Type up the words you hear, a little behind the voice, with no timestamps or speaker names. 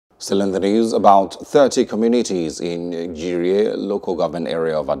Still in the news, about 30 communities in Girei local government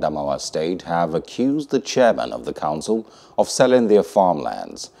area of Adamawa state have accused the chairman of the council of selling their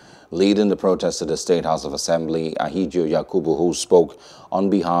farmlands. Leading the protest at the State House of Assembly, Accuse, who spoke on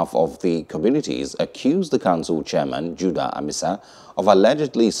behalf of the communities, accused the council chairman, Judah Amisa, of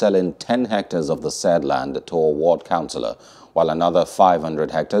allegedly selling 10 hectares of the said land to a ward councillor, while another 500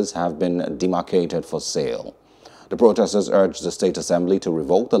 hectares have been demarcated for sale. The protesters urged the State Assembly to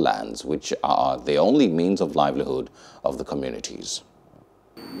revoke the lands, which are the only means of livelihood of the communities.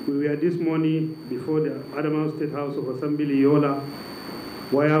 We were this morning before the Adamawa State House of Assembly, Yola,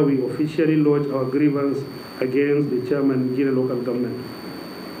 where we officially lodged our grievance against the chairman, Girei local government,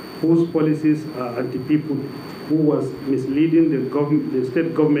 whose policies are anti-people, who was misleading the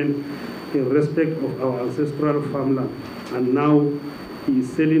state government in respect of our ancestral farmland, and now he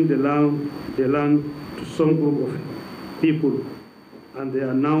is selling the land to some group of people, and they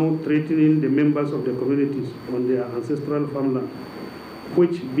are now threatening the members of the communities on their ancestral farmland,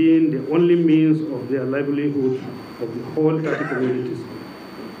 which being the only means of their livelihood of the whole 30 communities.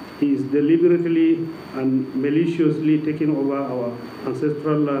 He is deliberately and maliciously taking over our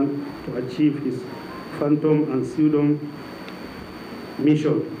ancestral land to achieve his phantom and pseudo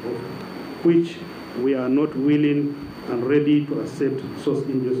mission, of which we are not willing and ready to accept such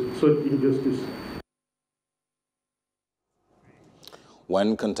injustice.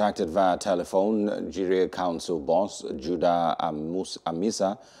 When contacted via telephone, Girei Council boss Judah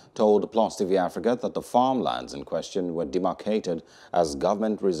Amisa told Plus TV Africa that the farmlands in question were demarcated as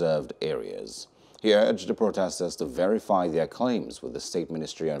government-reserved areas. He urged the protesters to verify their claims with the State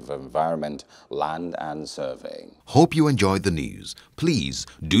Ministry of Environment, Land and Surveying. Hope you enjoyed the news. Please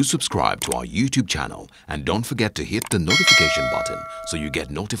do subscribe to our YouTube channel and don't forget to hit the notification button so you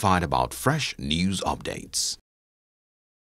get notified about fresh news updates.